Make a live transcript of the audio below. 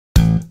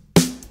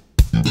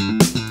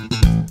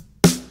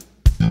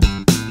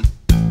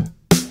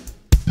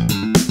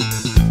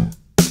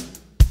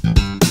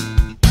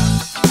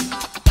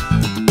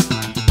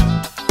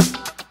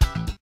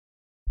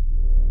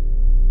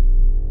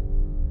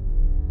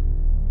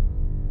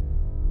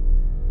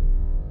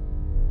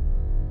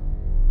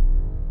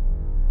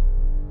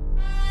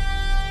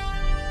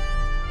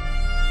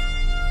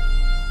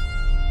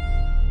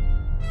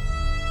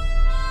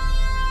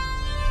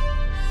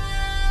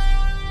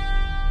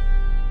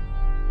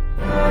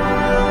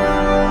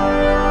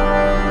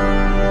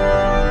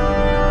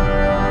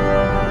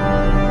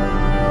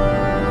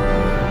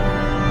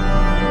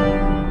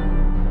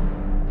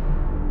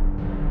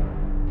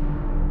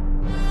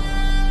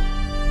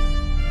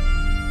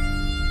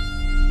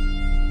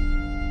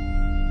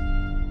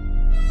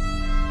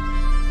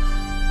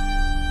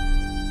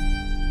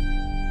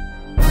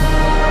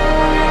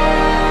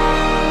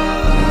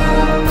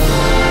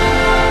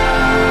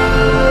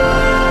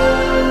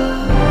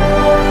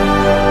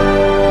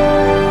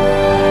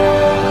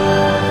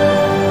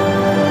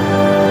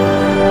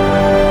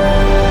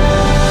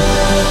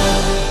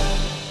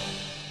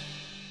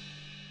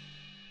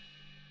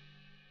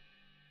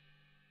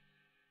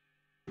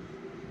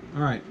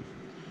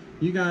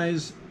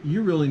guys,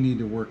 you really need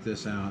to work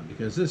this out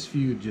because this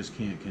feud just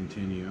can't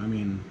continue. I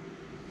mean,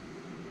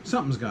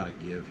 something's got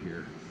to give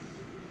here.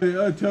 Hey,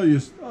 I'll tell you,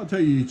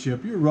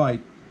 Echip, you're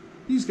right.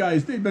 These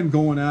guys, they've been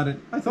going at it.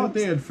 I thought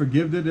they had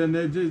forgived it, and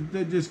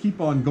they just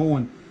keep on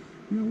going.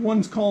 You know,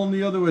 one's calling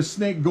the other a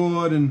snake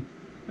god, and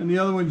the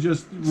other one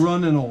just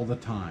running all the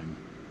time.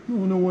 I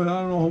don't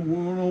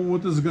know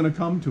what this is going to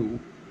come to,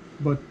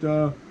 but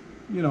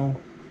you know,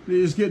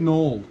 it's getting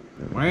old.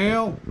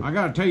 Well, I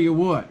gotta tell you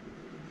what,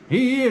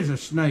 he is a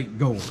snake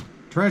goer,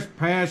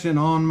 trespassing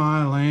on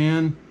my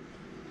land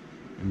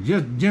and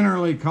just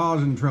generally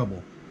causing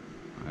trouble.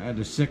 I had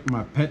to sick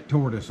my pet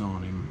tortoise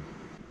on him.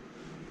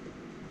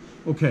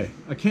 Okay,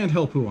 I can't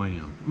help who I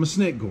am. I'm a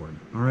snake gourd,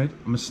 all right?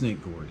 I'm a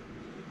snake gourd.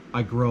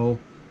 I grow,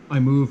 I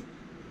move,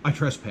 I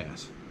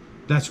trespass.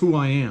 That's who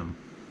I am.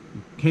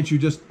 Can't you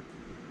just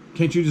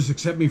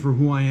accept me for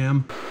who I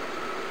am?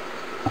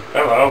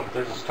 Hello,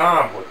 this is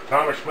Tom with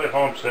Thomas Schmidt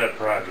Homestead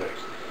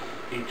Projects.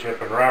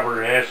 Echip and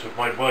Robert asked if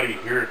my buddy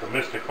here at the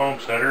Mystic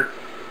Homesteader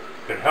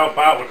could help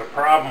out with the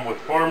problem with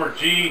Farmer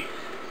G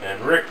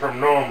and Rick from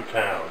Gnome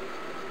Town.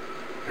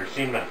 They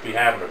seem to be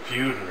having a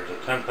feud, and there's a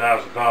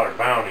 $10,000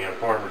 bounty on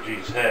Farmer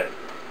G's head.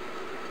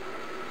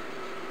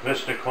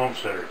 Mystic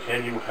Homesteader,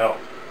 can you help?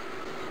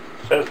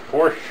 Says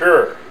for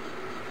sure.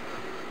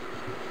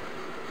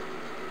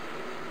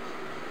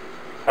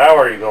 How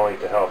are you going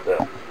to help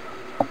them?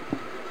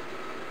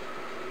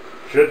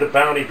 Should the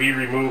bounty be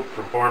removed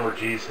from Farmer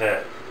G's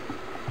head?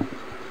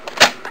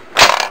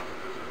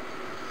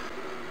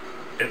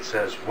 It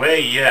says way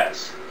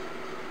yes.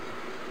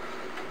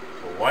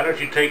 Well, why don't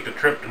you take the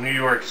trip to New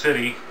York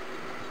City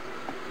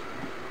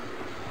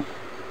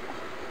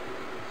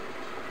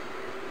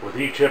with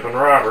Echip and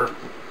Robert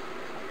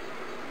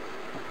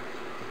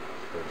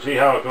and see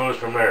how it goes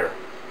from there.